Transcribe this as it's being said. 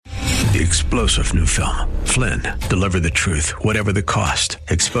The explosive new film, Flynn, deliver the truth, whatever the cost,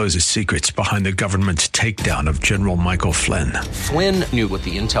 exposes secrets behind the government's takedown of General Michael Flynn. Flynn knew what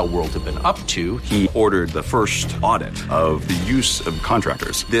the intel world had been up to. He ordered the first audit of the use of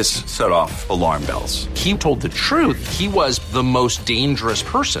contractors. This set off alarm bells. He told the truth. He was the most dangerous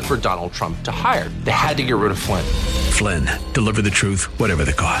person for Donald Trump to hire. They had to get rid of Flynn. Flynn, deliver the truth, whatever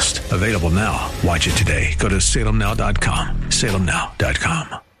the cost. Available now. Watch it today. Go to salemnow.com.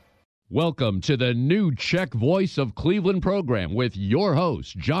 salemnow.com. Welcome to the new Czech Voice of Cleveland program with your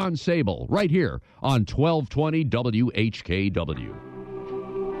host, John Sable, right here on 1220 WHKW.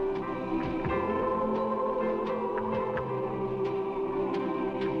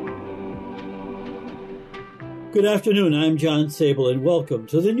 Good afternoon, I'm John Sable, and welcome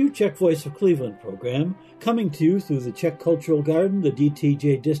to the new Czech Voice of Cleveland program, coming to you through the Czech Cultural Garden, the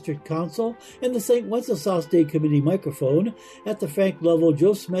DTJ District Council, and the St. Wenceslas Day Committee microphone at the Frank Lovell,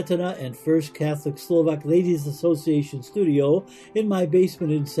 Joe Smetana, and First Catholic Slovak Ladies Association studio in my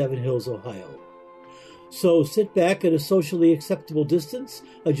basement in Seven Hills, Ohio. So sit back at a socially acceptable distance,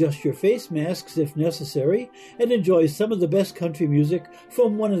 adjust your face masks if necessary, and enjoy some of the best country music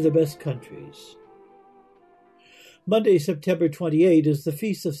from one of the best countries. Monday, September 28 is the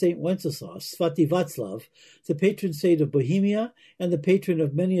feast of St. Wenceslas, Svatý Václav, the patron saint of Bohemia and the patron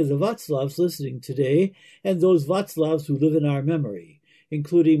of many of the Václavs listening today and those Václavs who live in our memory,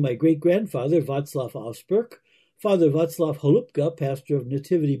 including my great-grandfather Václav Ausberg, Father Václav Holubka, pastor of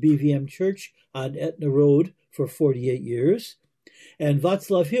Nativity BVM Church on Etna Road for 48 years, and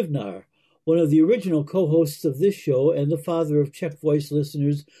Václav Hivnar, one of the original co-hosts of this show and the father of Czech Voice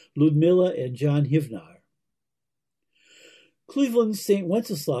listeners Ludmila and John Hivnar. Cleveland's St.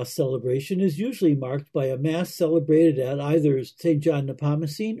 Wenceslas celebration is usually marked by a Mass celebrated at either St. John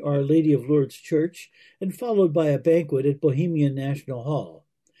Nepomucene or Our Lady of Lourdes Church and followed by a banquet at Bohemian National Hall.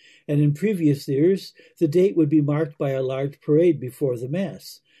 And in previous years, the date would be marked by a large parade before the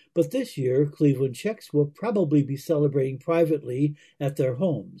Mass. But this year, Cleveland Czechs will probably be celebrating privately at their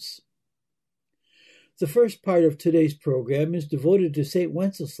homes. The first part of today's program is devoted to St.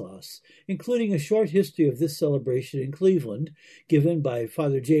 Wenceslas, including a short history of this celebration in Cleveland, given by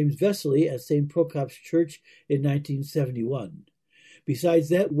Father James Vesely at St. Prokop's Church in 1971. Besides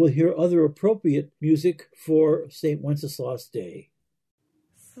that, we'll hear other appropriate music for St. Wenceslas Day.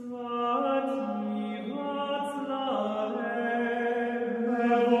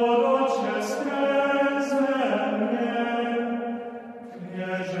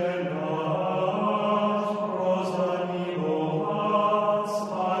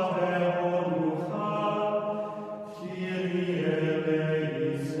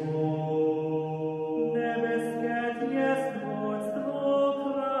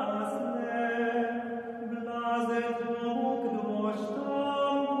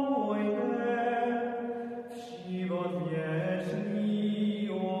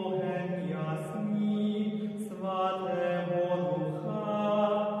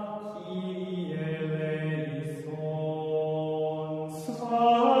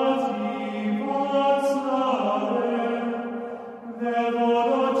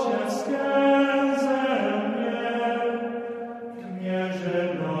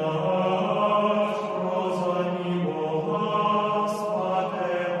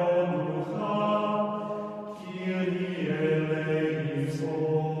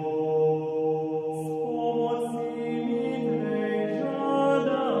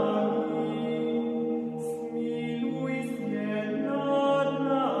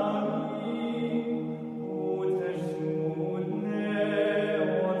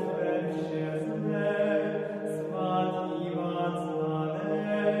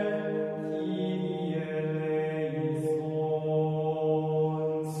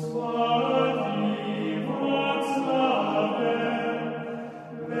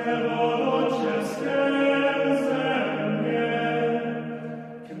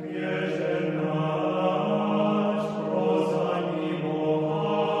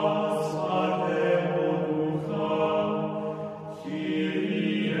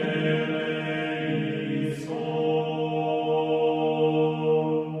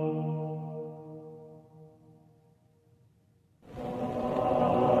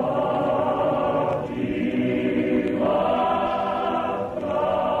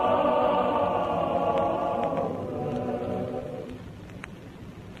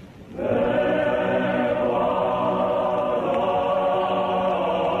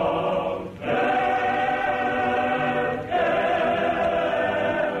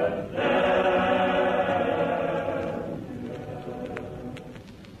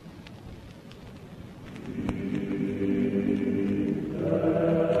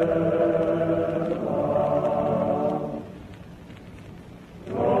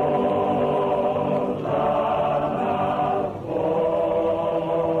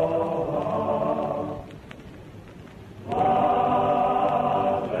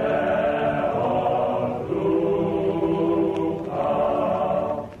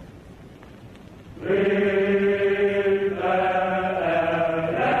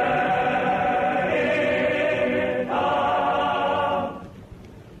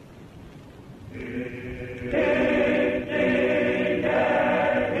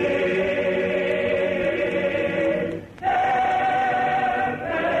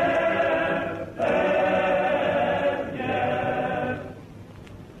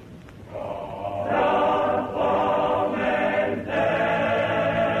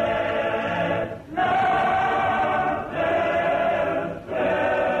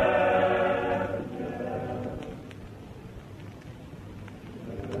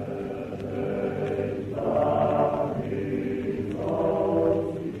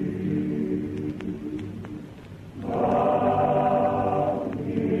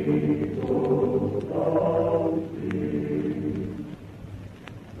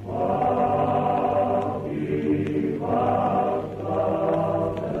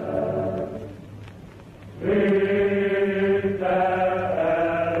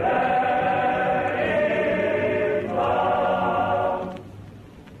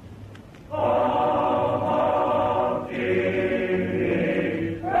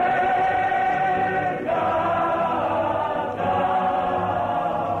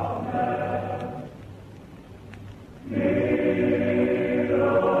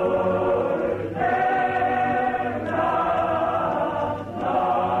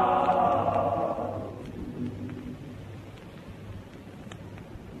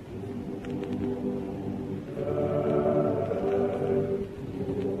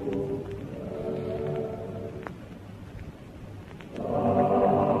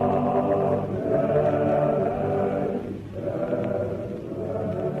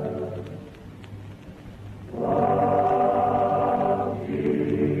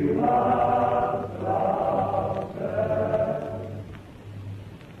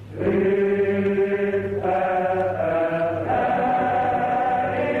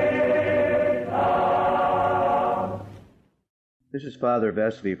 Father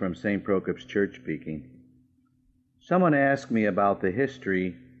Vesely from St. Procop's Church speaking. Someone asked me about the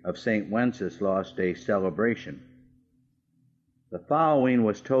history of St. Wenceslas Day celebration. The following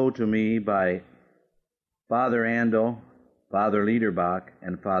was told to me by Father Andel, Father Liederbach,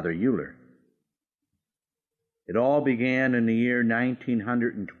 and Father Euler. It all began in the year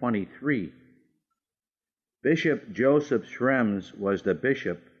 1923. Bishop Joseph Schrems was the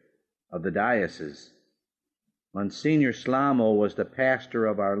bishop of the diocese. Monsignor Slamo was the pastor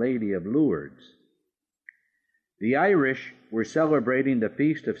of Our Lady of Lourdes. The Irish were celebrating the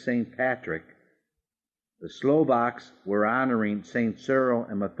feast of St. Patrick. The Slovaks were honoring St. Cyril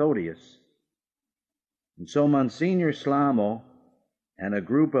and Methodius. And so Monsignor Slamo and a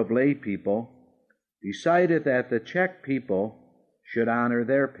group of lay people decided that the Czech people should honor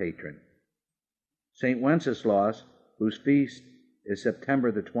their patron, St. Wenceslas, whose feast is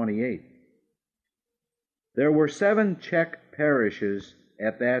September the 28th. There were 7 Czech parishes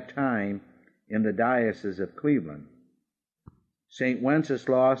at that time in the Diocese of Cleveland: St.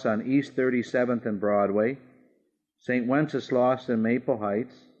 Wenceslas on East 37th and Broadway, St. Wenceslas in Maple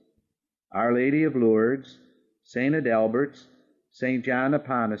Heights, Our Lady of Lourdes, St. Adalbert's, St. John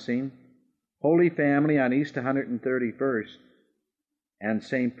Nepomucene, Holy Family on East 131st, and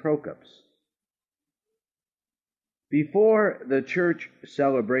St. Procop's. Before the church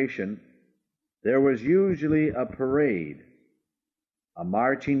celebration, there was usually a parade, a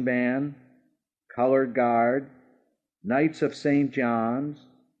marching band, colored guard, Knights of St. John's,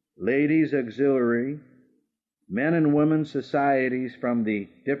 ladies' auxiliary, men and women's societies from the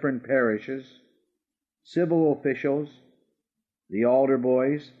different parishes, civil officials, the altar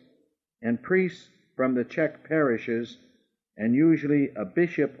boys, and priests from the Czech parishes, and usually a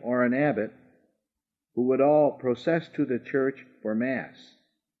bishop or an abbot, who would all process to the church for Mass.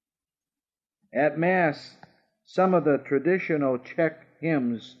 At Mass, some of the traditional Czech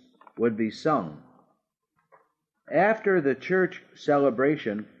hymns would be sung. After the church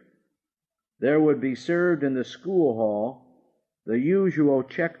celebration, there would be served in the school hall the usual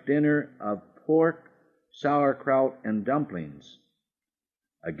Czech dinner of pork, sauerkraut, and dumplings.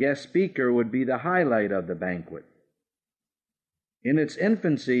 A guest speaker would be the highlight of the banquet. In its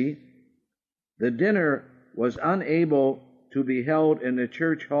infancy, the dinner was unable to be held in the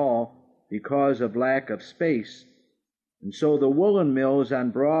church hall because of lack of space, and so the woolen mills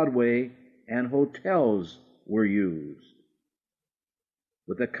on Broadway and hotels were used.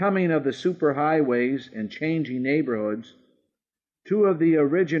 With the coming of the superhighways and changing neighborhoods, 2 of the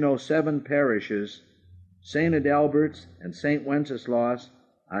original 7 parishes, St. Adalbert's and St. Wenceslas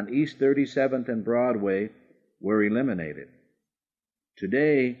on East 37th and Broadway, were eliminated.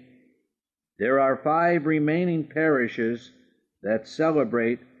 Today, there are 5 remaining parishes that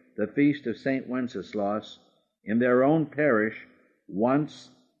celebrate the feast of St. Wenceslas in their own parish once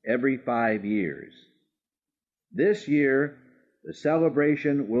every 5 years. This year, the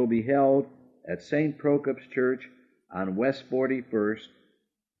celebration will be held at St. Procop's Church on West 41st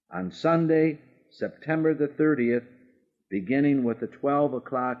on Sunday, September the 30th, beginning with the 12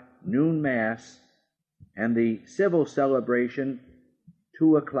 o'clock noon Mass and the civil celebration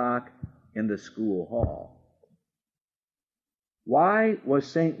 2 o'clock in the school hall. Why was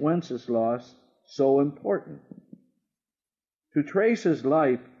St. Wenceslas so important? To trace his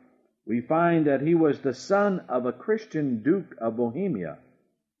life, we find that he was the son of a Christian Duke of Bohemia.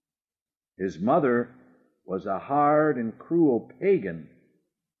 His mother was a hard and cruel pagan.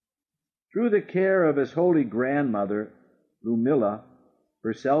 Through the care of his holy grandmother, Lumilla,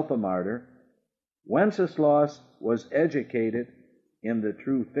 herself a martyr, Wenceslas was educated in the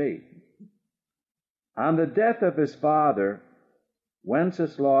true faith. On the death of his father,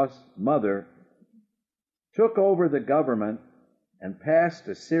 Wenceslas' mother took over the government and passed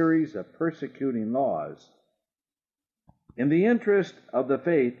a series of persecuting laws. In the interest of the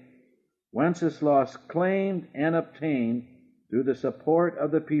faith, Wenceslas claimed and obtained, through the support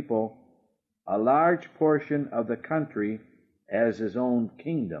of the people, a large portion of the country as his own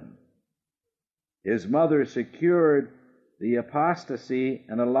kingdom. His mother secured the apostasy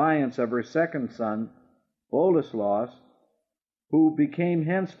and alliance of her second son, Boleslas, who became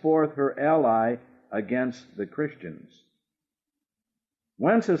henceforth her ally against the Christians.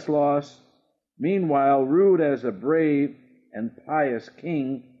 Wenceslas, meanwhile, ruled as a brave and pious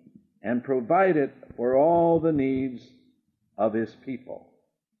king and provided for all the needs of his people.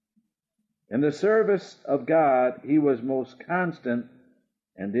 In the service of God, he was most constant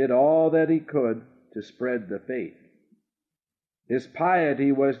and did all that he could to spread the faith. His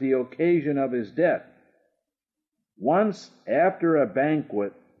piety was the occasion of his death. Once, after a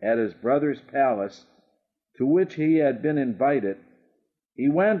banquet at his brother's palace, to which he had been invited, He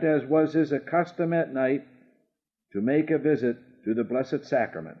went, as was his custom at night, to make a visit to the Blessed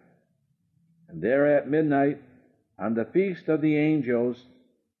Sacrament. And there at midnight, on the Feast of the Angels,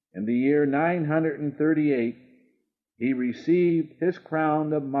 in the year 938, he received his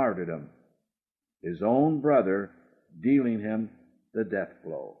crown of martyrdom, his own brother dealing him the death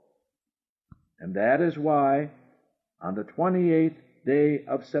blow. And that is why, on the 28th day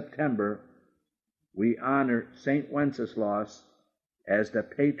of September, we honor St. Wenceslas as the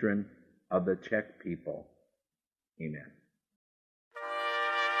patron of the Czech people. Amen.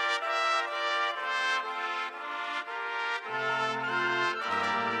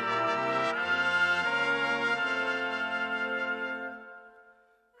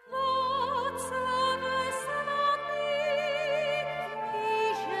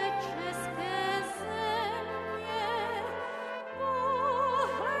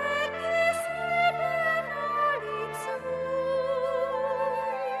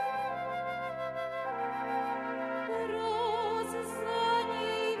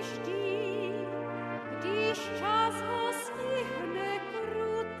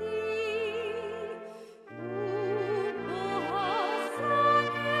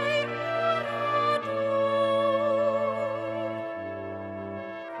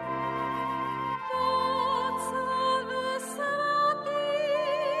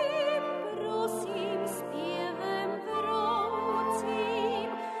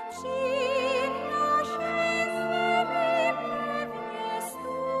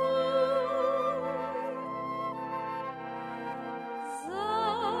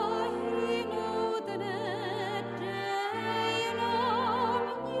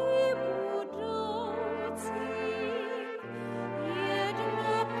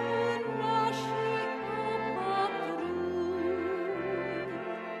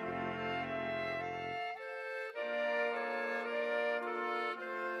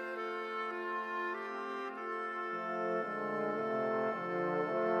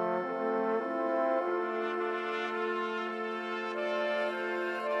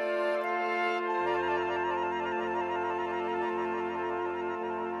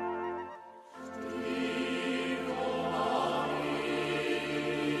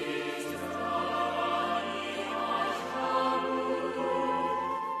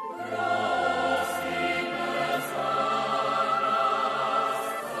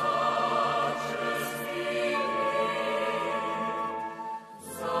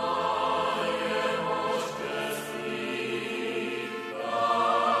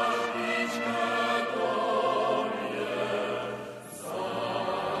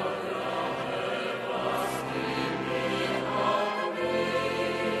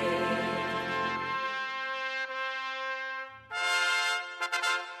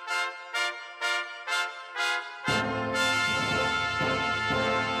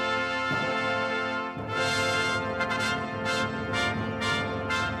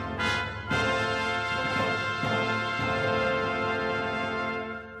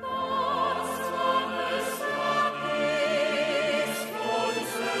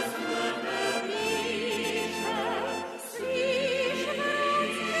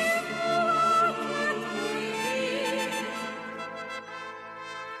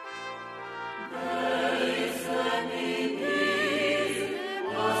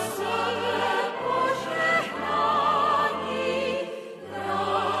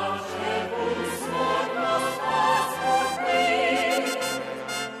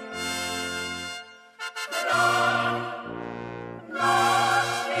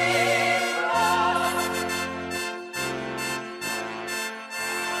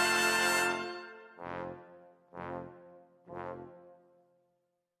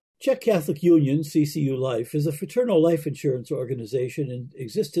 Czech Catholic Union, CCU Life, is a fraternal life insurance organization in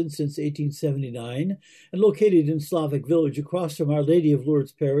existence since 1879 and located in Slavic Village across from Our Lady of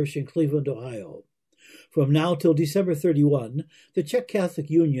Lourdes Parish in Cleveland, Ohio. From now till December 31, the Czech Catholic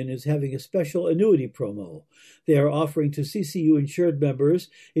Union is having a special annuity promo. They are offering to CCU insured members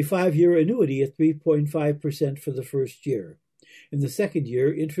a 5-year annuity at 3.5% for the first year. In the second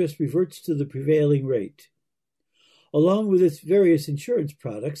year, interest reverts to the prevailing rate. Along with its various insurance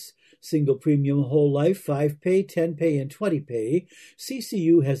products, single premium whole life, 5-pay, 10-pay, and 20-pay,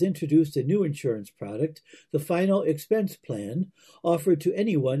 CCU has introduced a new insurance product, the Final Expense Plan, offered to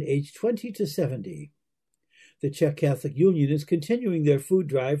anyone aged 20 to 70. The Czech Catholic Union is continuing their food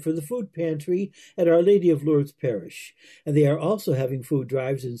drive for the food pantry at Our Lady of Lourdes Parish, and they are also having food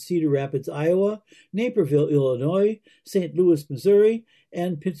drives in Cedar Rapids, Iowa, Naperville, Illinois, St. Louis, Missouri,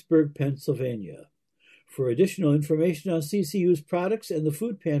 and Pittsburgh, Pennsylvania. For additional information on CCU's products and the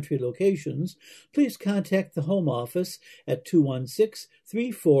food pantry locations, please contact the Home Office at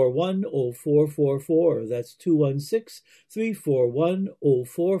 216-341-0444. That's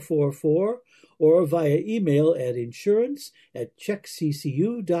 216-341-0444, or via email at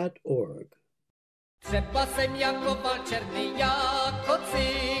insurance@checkccu.org. Trzeba sem jako walczerny, jako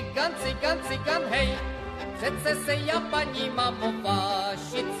cygan, cygan, cygan, hej. Przece se ja pani mamo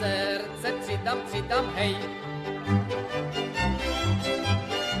wasi serce przydam, przydam, hej.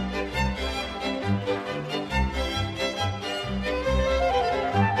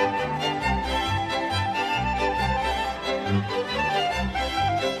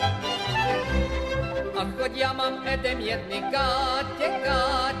 A choć ja mam edem jedny gacie,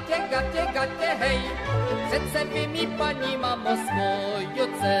 gacie, gacie, gacie, hej. Przece wy mi pani mamo swoją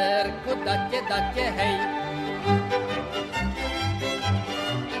cerku dacie, dacie, hej.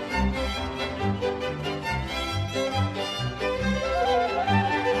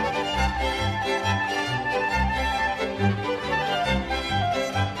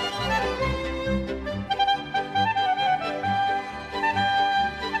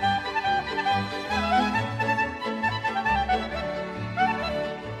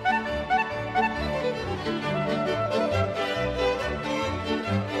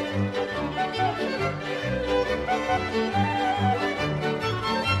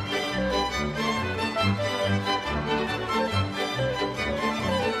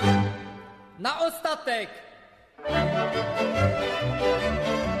 Na ostatek!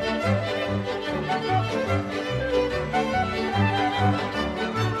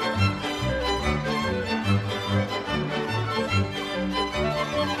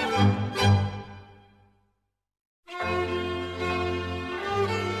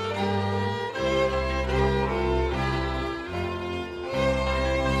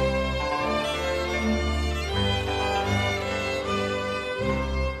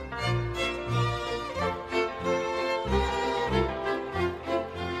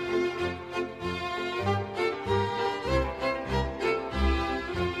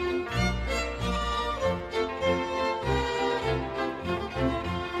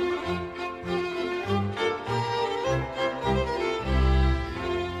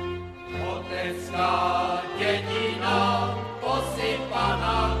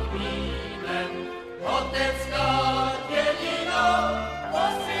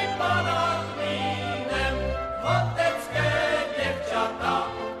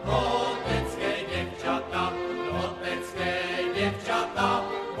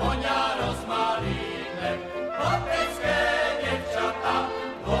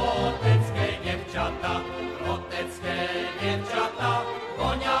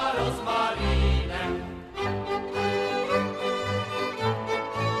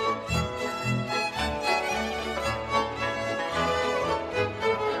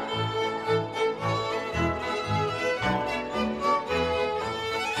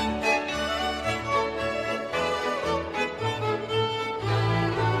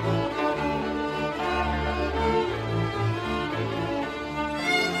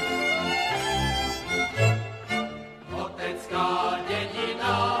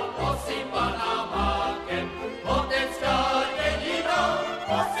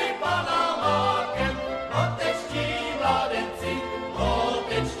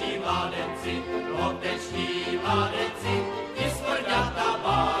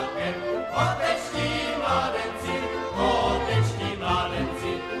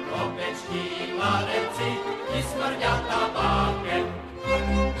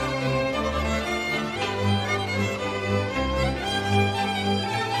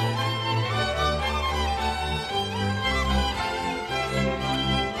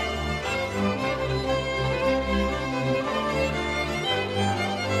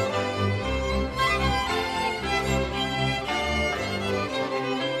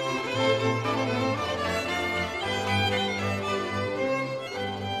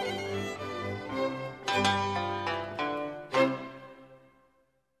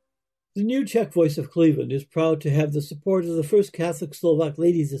 The New Czech Voice of Cleveland is proud to have the support of the First Catholic Slovak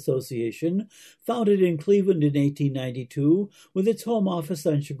Ladies Association, founded in Cleveland in 1892, with its home office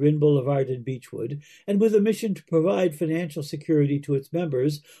on Chagrin Boulevard in Beechwood, and with a mission to provide financial security to its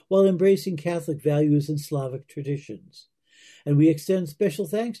members while embracing Catholic values and Slavic traditions. And we extend special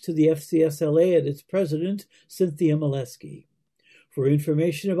thanks to the FCSLA and its president, Cynthia Molesky. For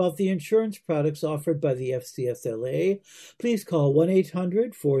information about the insurance products offered by the FCSLA, please call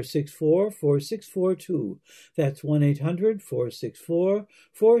 1-800-464-4642. That's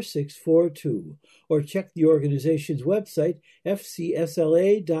 1-800-464-4642. Or check the organization's website,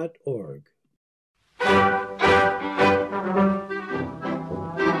 fcsla.org.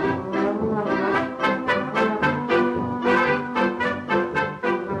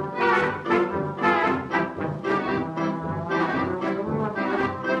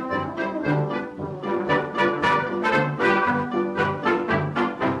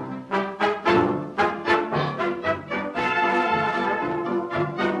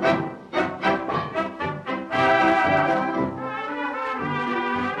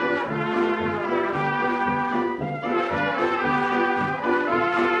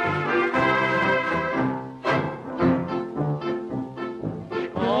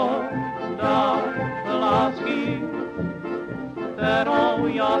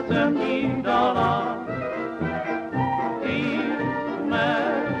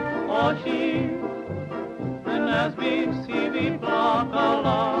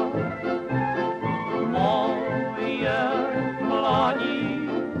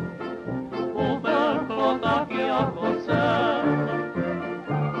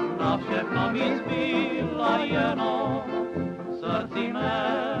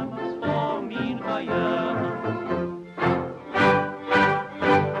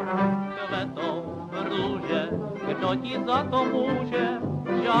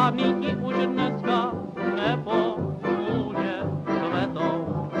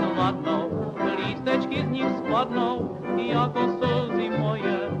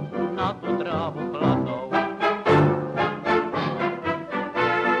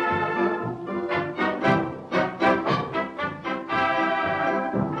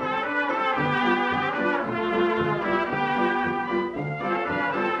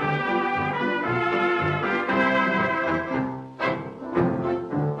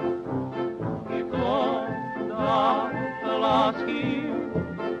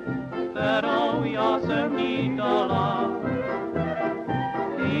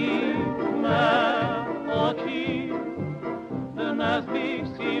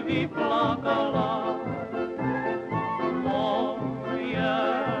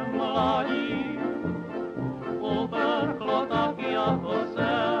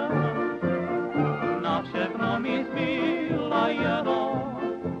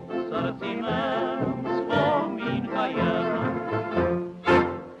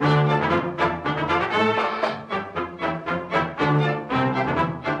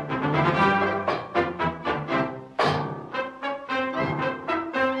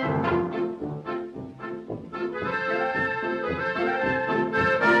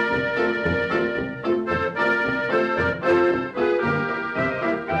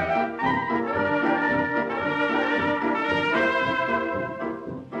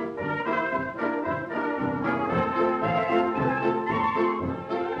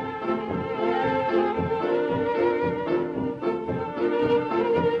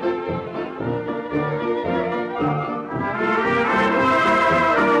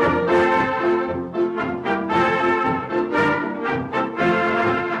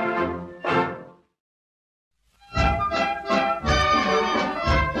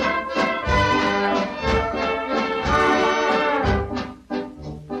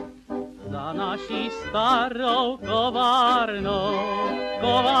 starou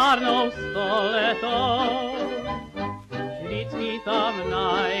kovárnou stoletou. Vždycky tam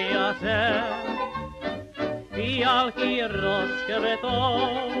na jaře fialky rozkvetou.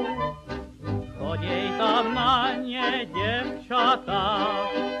 Choděj tam na ně děvčata,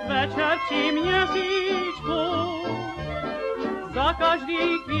 večer či měsíčku. Za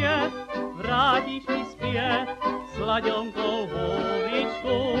každý květ vrátíš mi zpět slaďonkou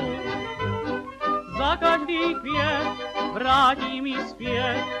houbičku. Za každý květ vrátí mi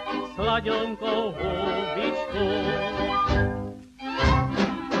zpět slaďonkou houbičku.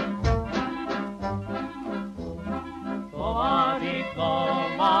 Kováři,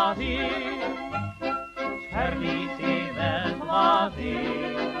 kováři, černý si ve tváři,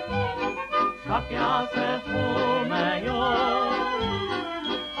 však já se umeju,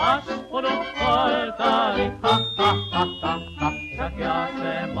 až pod oltáři, ha, ha, ha, ha, ha, však já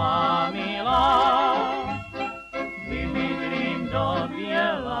se mám milá, vymydlím do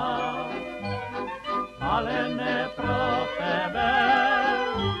běla, ale ne pro tebe,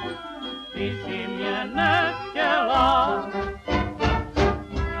 ty si mě nechtěla.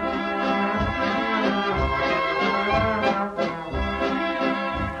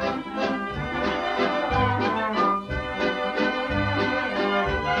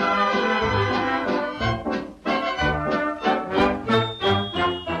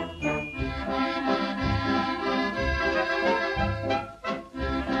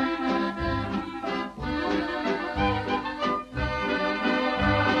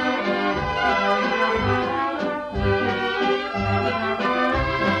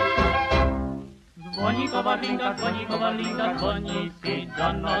 kovalinka zvoní si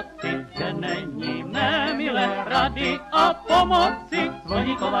do noci, že není mé milé rady a pomoci.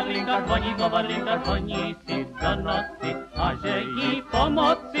 Zvoní kovalinka zvoní si do noci a že jí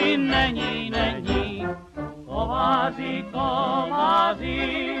pomoci není.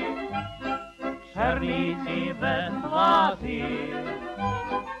 Kováři, šerlíci bez tváří,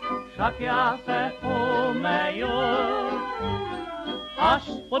 však já se umeju, až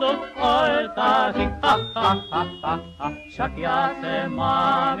budu v oltáři, však já se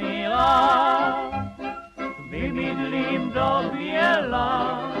mám milá, vymydlím do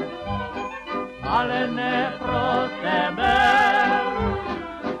běla, ale ne pro tebe,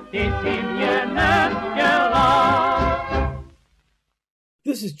 ty jsi mě nechtěla.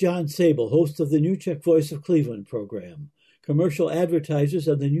 This is John Sable, host of the New Czech Voice of Cleveland program. Commercial advertisers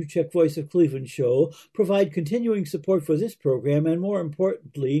on the New Czech Voice of Cleveland show provide continuing support for this program and, more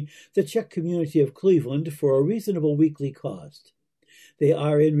importantly, the Czech community of Cleveland for a reasonable weekly cost. They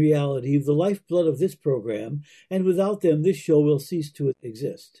are, in reality, the lifeblood of this program, and without them, this show will cease to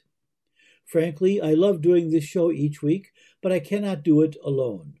exist. Frankly, I love doing this show each week, but I cannot do it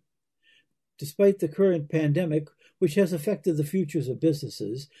alone. Despite the current pandemic, which has affected the futures of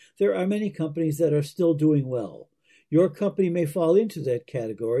businesses, there are many companies that are still doing well. Your company may fall into that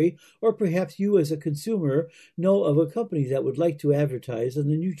category, or perhaps you as a consumer know of a company that would like to advertise on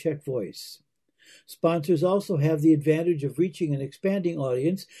the New Czech Voice. Sponsors also have the advantage of reaching an expanding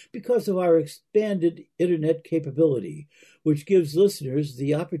audience because of our expanded internet capability, which gives listeners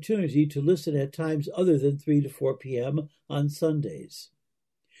the opportunity to listen at times other than 3 to 4 p.m. on Sundays.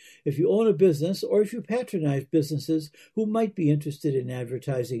 If you own a business or if you patronize businesses who might be interested in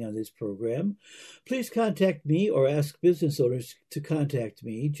advertising on this program, please contact me or ask business owners to contact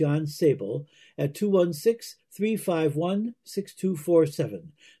me, John Sable, at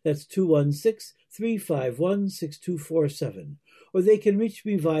 216-351-6247. That's 216-351-6247. Or they can reach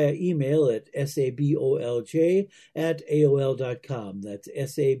me via email at sabolj@aol.com. That's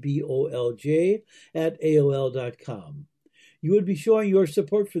sabolj@aol.com. You would be showing your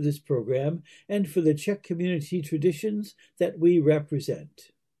support for this program and for the Czech community traditions that we represent.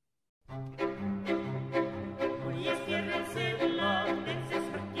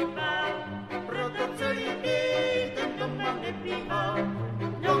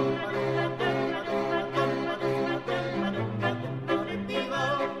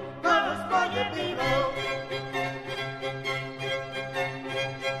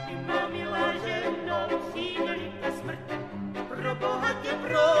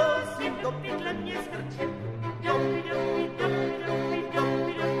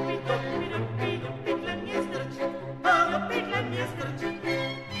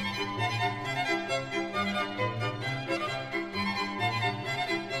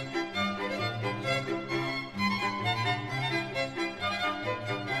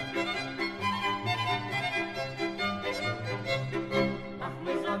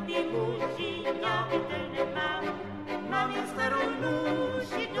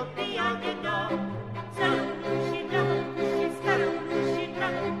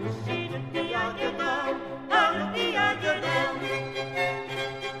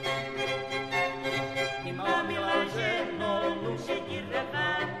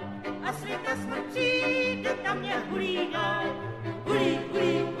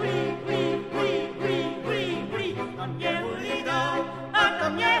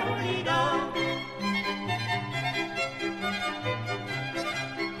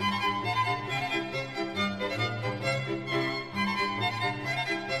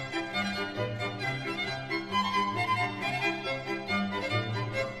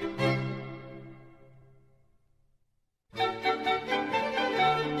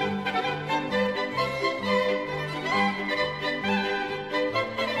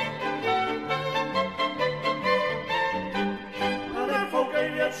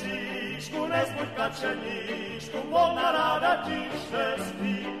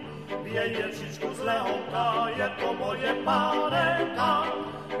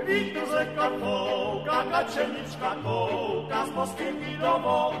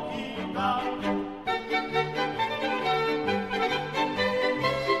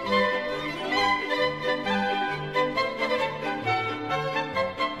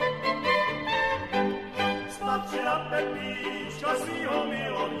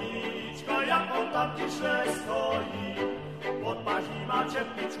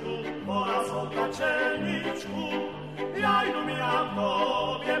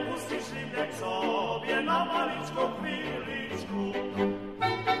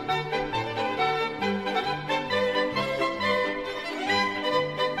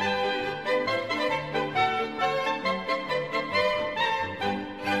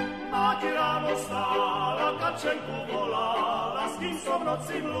 Včelku volala, s kým som v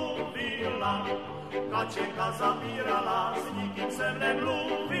noci mluvila, kačenka zapírala, s nikým sem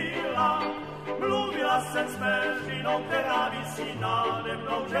nemluvila. Mluvila jsem s méřinou, která visí nade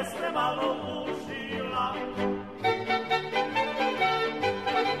mnou, že se malou užila.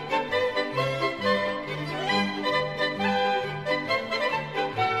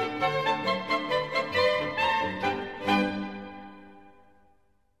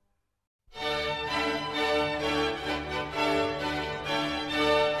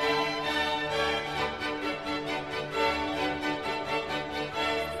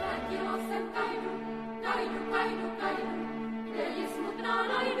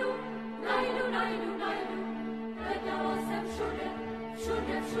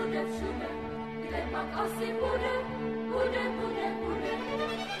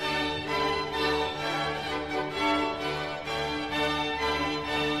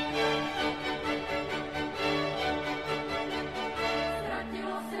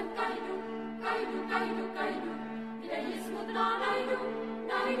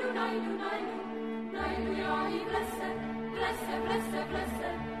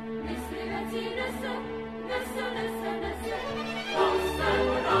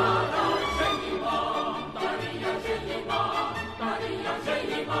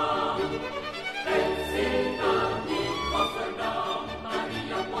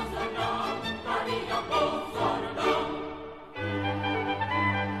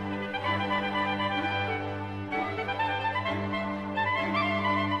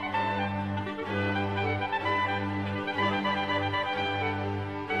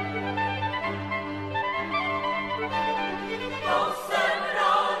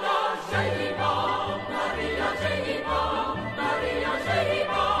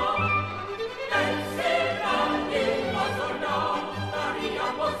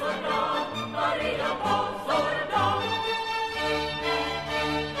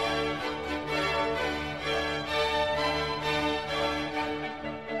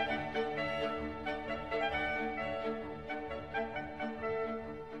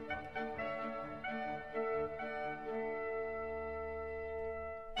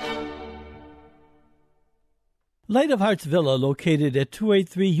 Light of Hearts Villa, located at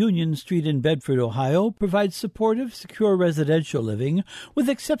 283 Union Street in Bedford, Ohio, provides supportive, secure residential living with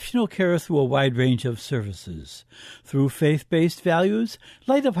exceptional care through a wide range of services. Through faith-based values,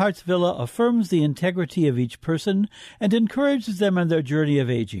 Light of Hearts Villa affirms the integrity of each person and encourages them on their journey of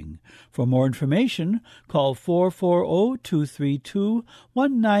aging. For more information, call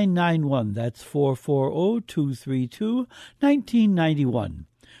 440-232-1991. That's 440-232-1991.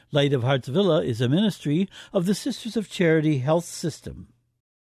 Light of Hearts Villa is a ministry of the Sisters of Charity Health System.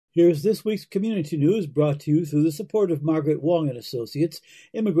 Here's this week's community news brought to you through the support of Margaret Wong and Associates,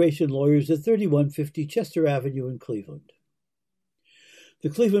 immigration lawyers at 3150 Chester Avenue in Cleveland. The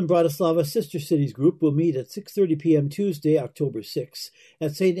Cleveland Bratislava Sister Cities Group will meet at 6:30 p.m. Tuesday, October 6,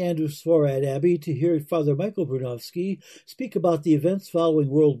 at St. Andrew's Swarad Abbey to hear Father Michael Brunowski speak about the events following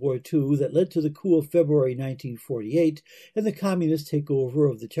World War II that led to the coup of February 1948 and the communist takeover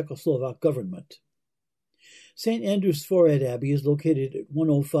of the Czechoslovak government. St. Andrew's Swarad Abbey is located at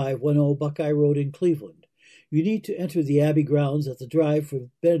 10510 Buckeye Road in Cleveland. You need to enter the Abbey grounds at the drive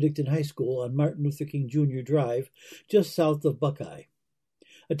from Benedictine High School on Martin Luther King Jr. Drive, just south of Buckeye.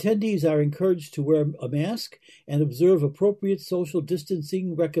 Attendees are encouraged to wear a mask and observe appropriate social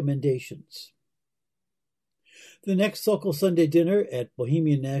distancing recommendations. The next Sokol Sunday dinner at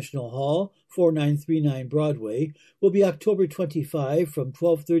Bohemian National Hall, 4939 Broadway, will be October 25 from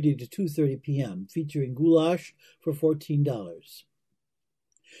 12:30 to 2:30 p.m., featuring goulash for $14.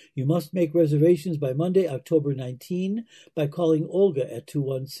 You must make reservations by Monday, October 19, by calling Olga at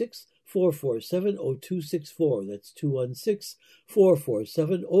 216-447-0264. That's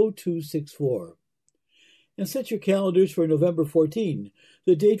 216-447-0264. And set your calendars for November 14,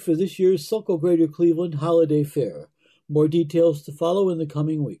 the date for this year's Sokol Greater Cleveland Holiday Fair. More details to follow in the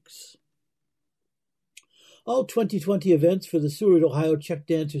coming weeks. All 2020 events for the Seward, Ohio Czech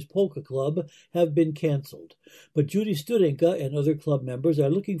Dancers Polka Club have been canceled, but Judy Studenka and other club members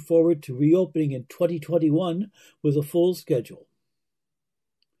are looking forward to reopening in 2021 with a full schedule.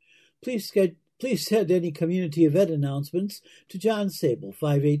 Please send any community event announcements to John Sable,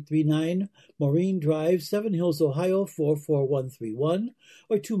 5839 Maureen Drive, 7 Hills, Ohio, 44131,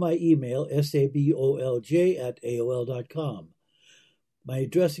 or to my email, sabolj@aol.com. My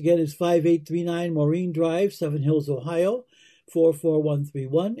address again is 5839 Maureen Drive, 7 Hills, Ohio,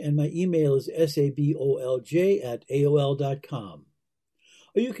 44131, and my email is sabolj@aol.com.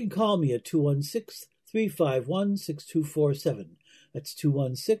 Or you can call me at 216-351-6247. That's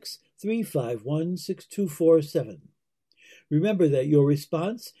 888-351-6247. Remember that your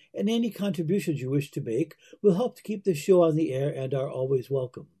response and any contributions you wish to make will help to keep this show on the air and are always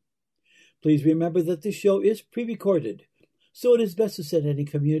welcome. Please remember that this show is pre-recorded, so it is best to send any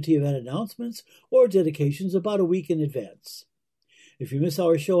community event announcements or dedications about a week in advance. If you miss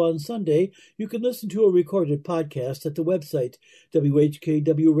our show on Sunday, you can listen to a recorded podcast at the website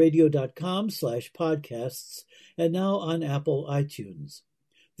whkwradio.com/podcasts and now on Apple iTunes.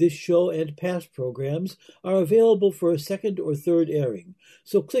 This show and past programs are available for a second or third airing,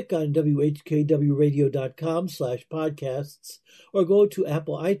 so click on whkwradio.com/podcasts or go to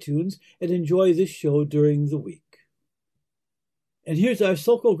Apple iTunes and enjoy this show during the week. And here's our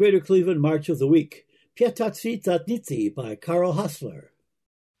Sokol Greater Cleveland March of the Week, Piatatsi Tatnitsi by Karl Hassler.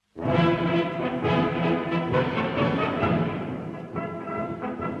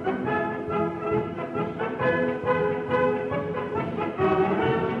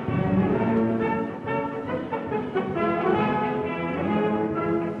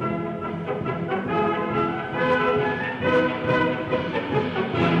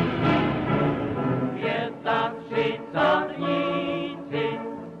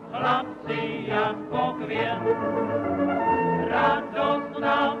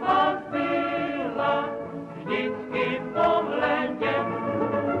 Radosná vás byla vždycky v pohledě,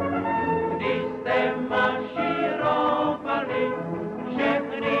 když jste mašírovali,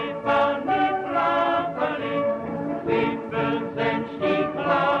 všechny panny plakali, vy plzeňští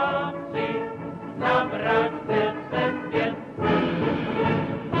chlapci, navraťte se zpět.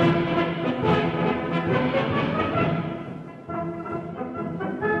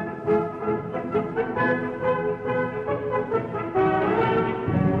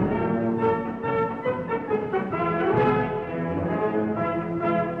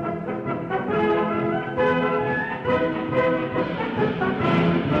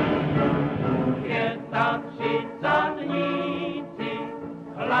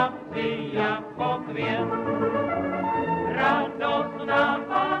 Radosná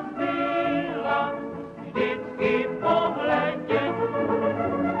vás byla vždycky v pohledě,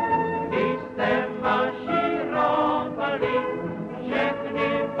 když jste mašírovali, všechny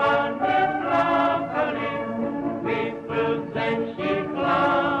panny plakali, vy plzeňští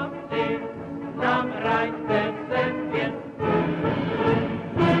chlapci, namraťte se zpět.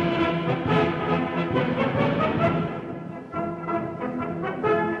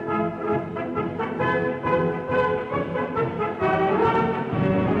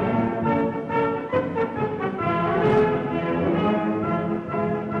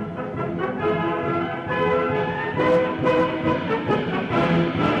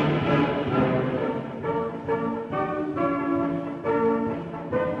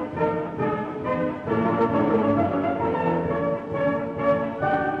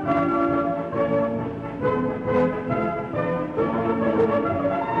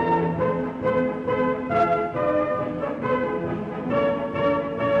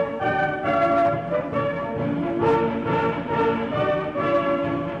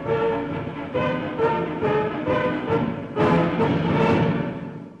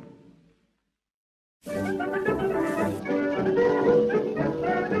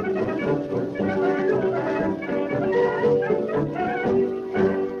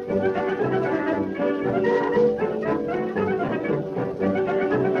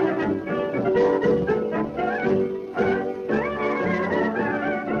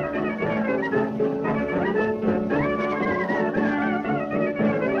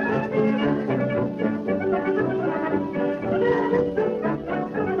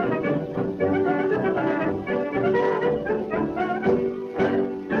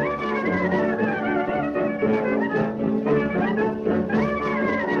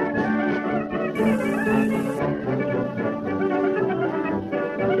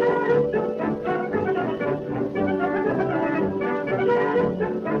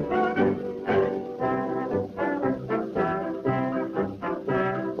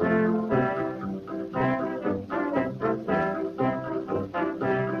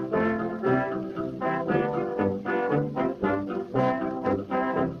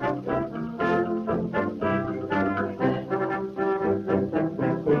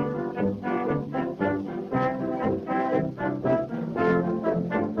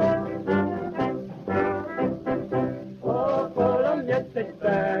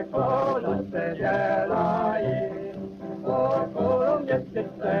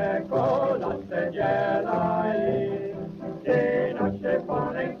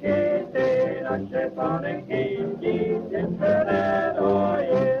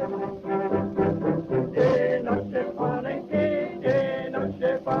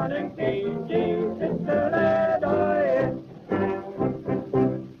 panenky, tisíce hledaje.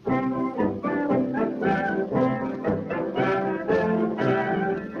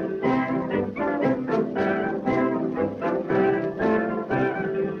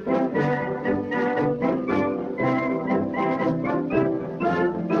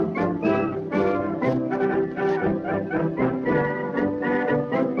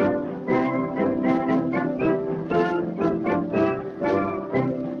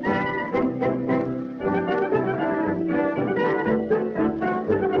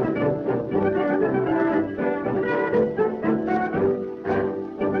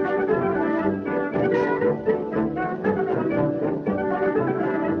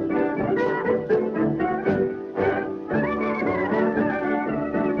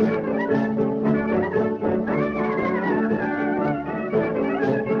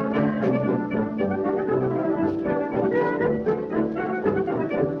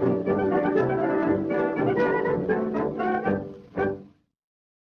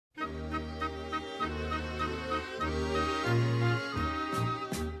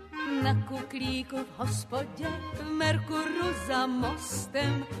 hospodě v Merkuru za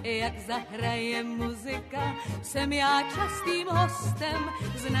mostem, jak zahraje muzika, jsem já častým hostem,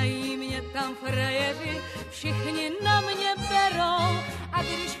 znají mě tam frajeři, všichni na mě berou, a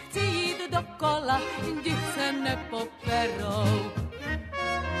když chci jít do kola, div se nepoperou.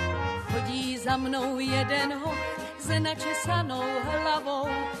 Chodí za mnou jeden hoch s načesanou hlavou,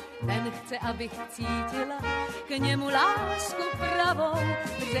 ten chce, abych cítila k němu lásku pravou.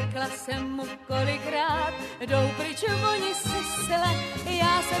 Řekla jsem mu kolikrát, jdou pryč oni sysle,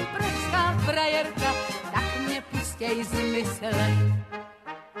 já jsem pražská frajerka, tak mě pustěj z mysle.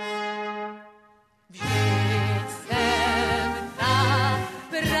 Vždyť jsem ta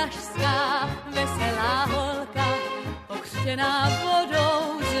pražská veselá holka, pokřtěná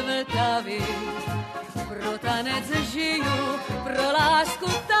vodou z Vltavy. Pro tanec žiju, pro lásku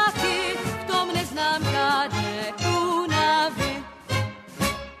taky, v tom neznám žádné únavy.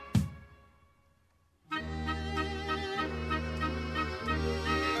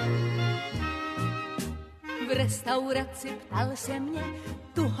 V restauraci ptal se mě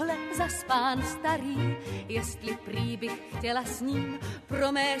tuhle zaspán starý, jestli prý bych chtěla s ním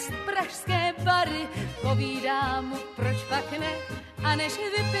promést pražské bary. Povídám mu, proč pak ne, a než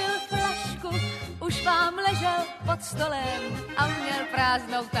vypil flašku, už vám ležel pod stolem a měl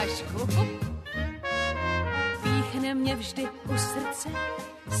prázdnou tašku. Píchne mě vždy u srdce,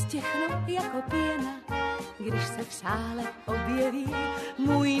 stěchnu jako pěna, když se v sále objeví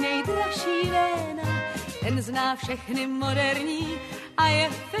můj nejdražší Véna. Ten zná všechny moderní a je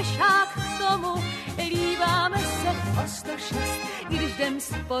fešák k tomu, líbáme se o 106, když jdem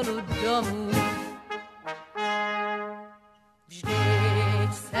spolu domů.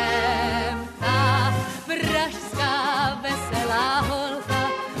 Vždyť jsem ta pražská veselá holka,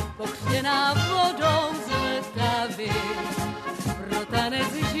 pokřtěná vodou z Vltavy. Pro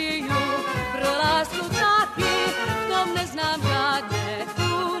tanec žiju, pro lásku taky, v tom neznám žádné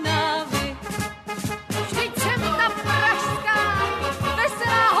únavy. Vždyť jsem ta pražská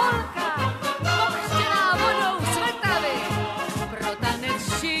veselá holka, pokřtěná vodou z Vltavy. Pro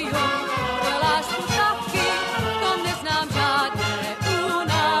tanec žiju, pro lásku taky, v tom neznám žádné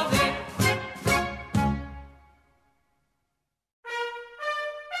únavy.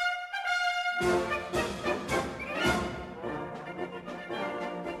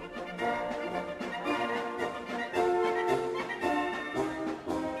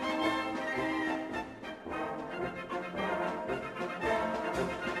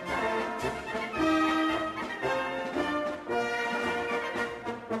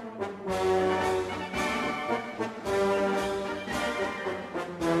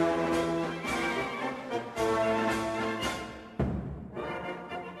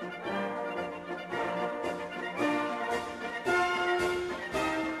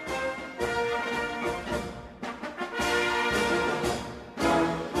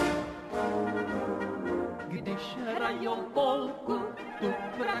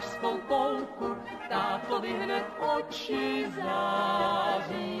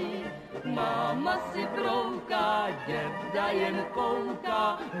 Jen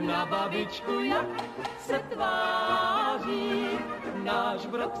kouká na babičku, jak se tváří. Náš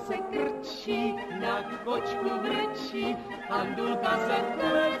brok se krčí, na kočku vrčí, Andulka se v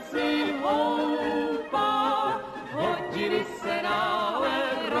kleci houpá. Hodiny se náhle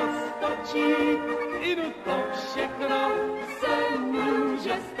roztočí, i to všechno se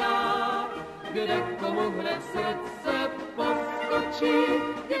může stát. Kde komu hned srdce poskočí,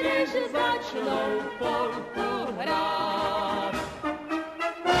 když začnou polku hrát.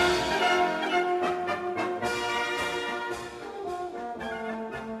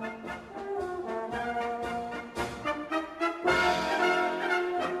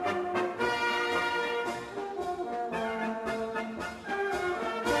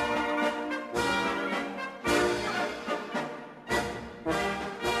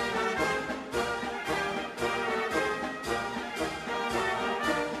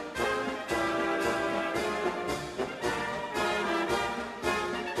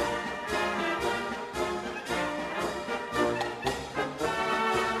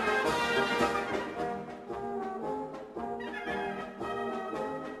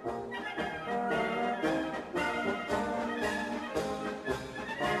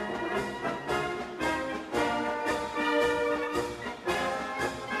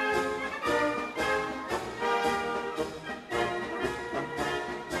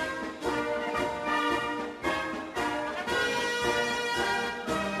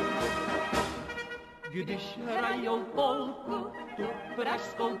 Když hrajou polku, tu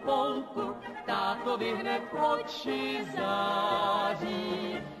pražskou polku, tátovi hned oči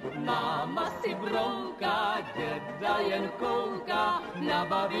září. Máma si brouká, děda jen kouká na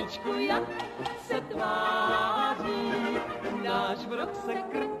babičku, jak se tváří. Náš vrok se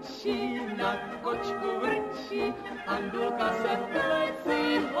krčí, na kočku vrčí, Andulka se v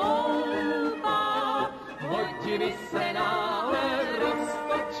pleci houpá. Hodiny se náhle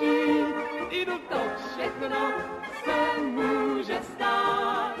roztočí, idu to všechno se může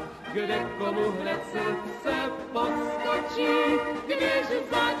stát. Kde komu hned srdce podskočí, když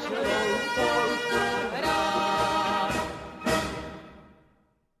začnou polku hrát.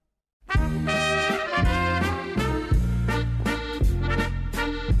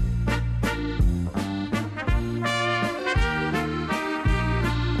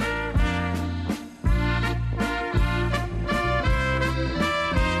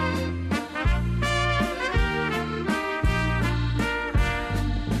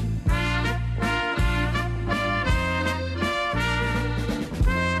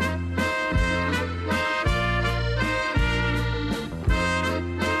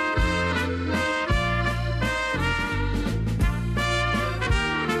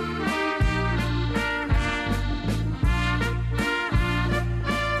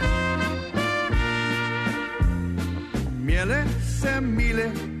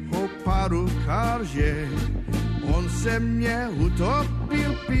 Že on se mě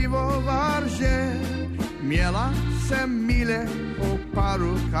utopil pivovar, že měla jsem milého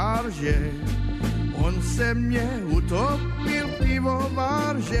paruchár, že on se mě utopil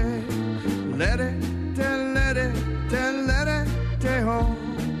pivovar, že lerete ho,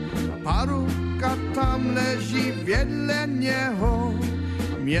 paruka tam leží vedle něho.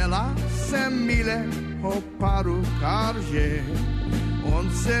 Měla jsem milého paruchár, že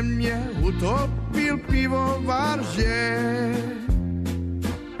on se mě utopil pivovar, že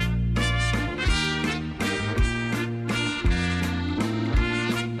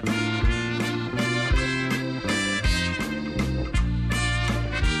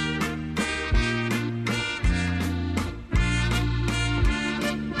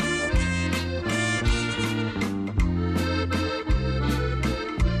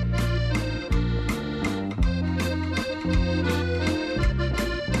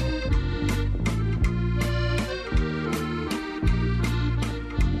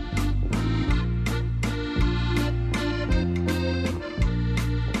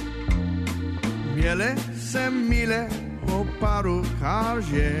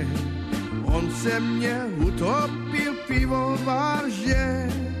že on se mě utopil pivovar, že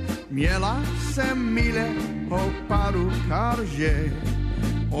měla jsem milého paruchár, že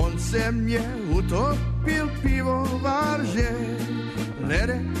on se mě utopil pivovar, že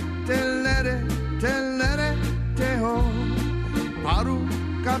lerete ho,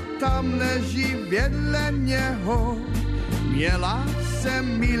 paruka tam leží vedle něho. Měla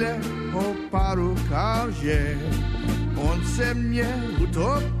jsem milého paruchár, že on se mě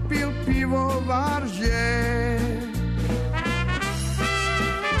utopil pivovar, že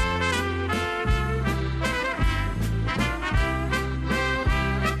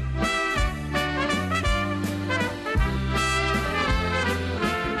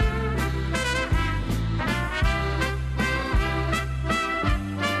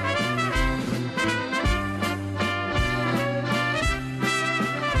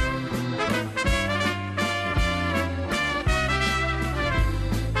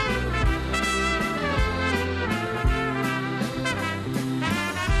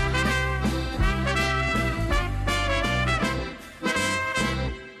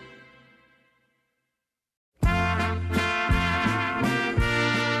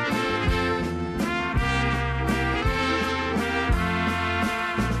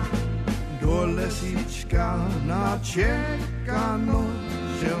čekano,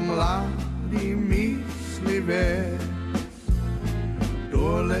 že mladý myslivec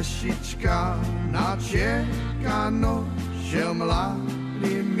do lešička načekano, že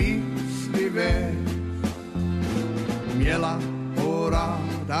mladý myslivec měla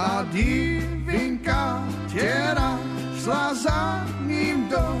porada divinka, která šla za ním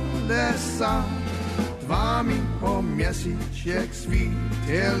do lesa. Tvami po měsíček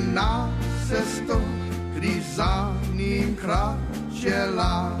svítil na cestu, když za ním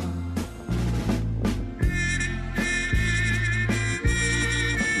kráčela.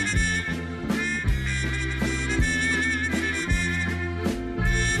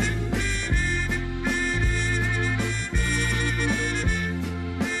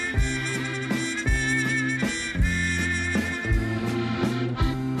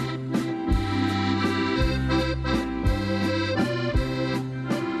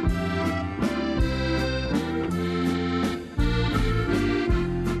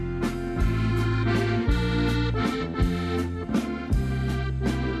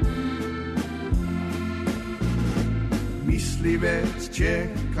 Myslivec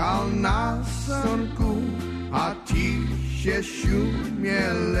čekal na slnku a tiše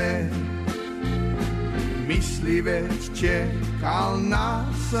šumiele. Myslivec čekal na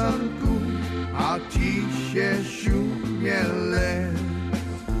slnku a tiše šumiele.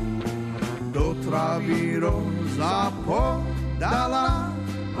 Do travy roza podala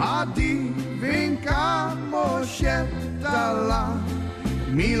a divinka mu šeptala.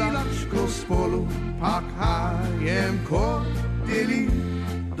 Miláčko, spolu pak hájem chodili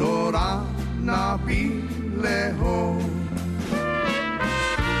do rána bíleho.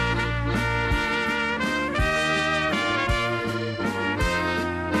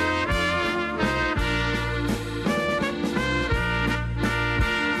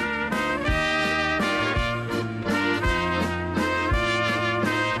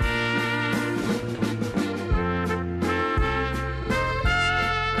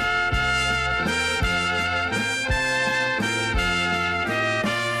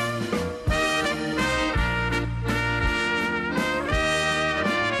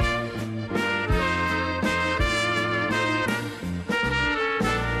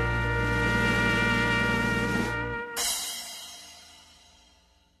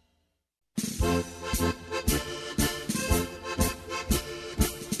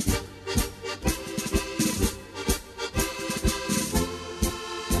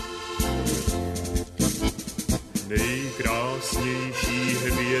 Nejkrásnější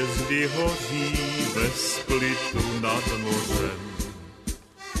hvězdy hoří ve splitu nad mořem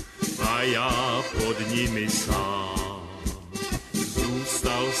a já pod nimi sám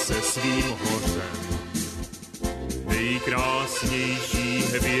zůstal se svým hořem. Nejkrásnější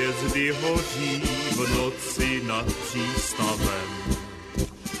hvězdy hoří v noci nad přístavem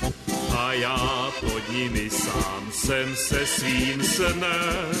a já pod nimi sám jsem se svým snem.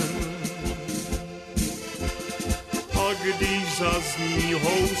 A když zazní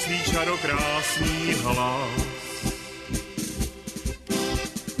houslí čarokrásný hlas,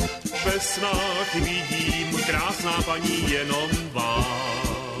 ve snách vidím, krásná paní, jenom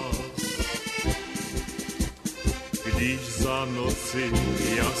vás. Když za noci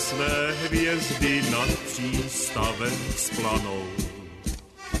jasné hvězdy nad přístavem vzplanou,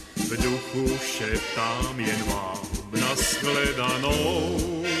 v duchu šeptám jen vám nashledanou.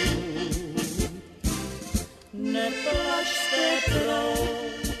 Neplačte pro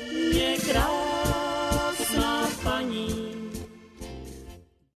mě, krásná paní.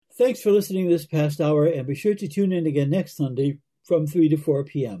 Thanks for listening this past hour, and be sure to tune in again next Sunday from 3 to 4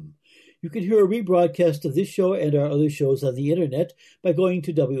 p.m. You can hear a rebroadcast of this show and our other shows on the internet by going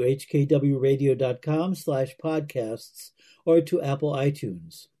to whkwradio.com/podcasts or to Apple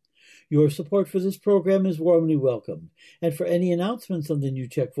iTunes. Your support for this program is warmly welcome, and for any announcements on the New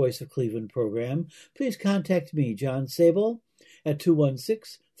Czech Voice of Cleveland program, please contact me, John Sable, at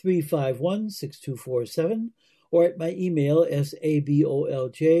 216-351-6247, or at my email,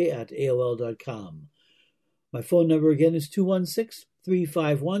 sabolj@aol.com. My phone number again is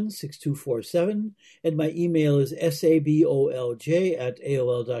 216-351-6247, and my email is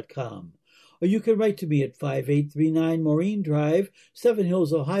sabolj@aol.com. Or you can write to me at 5839 Maureen Drive, Seven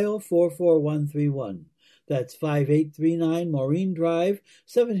Hills, Ohio, 44131. That's 5839 Maureen Drive,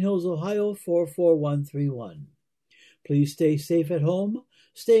 Seven Hills, Ohio, 44131. Please stay safe at home,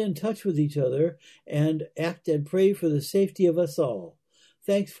 stay in touch with each other, and act and pray for the safety of us all.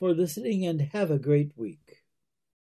 Thanks for listening, and have a great week.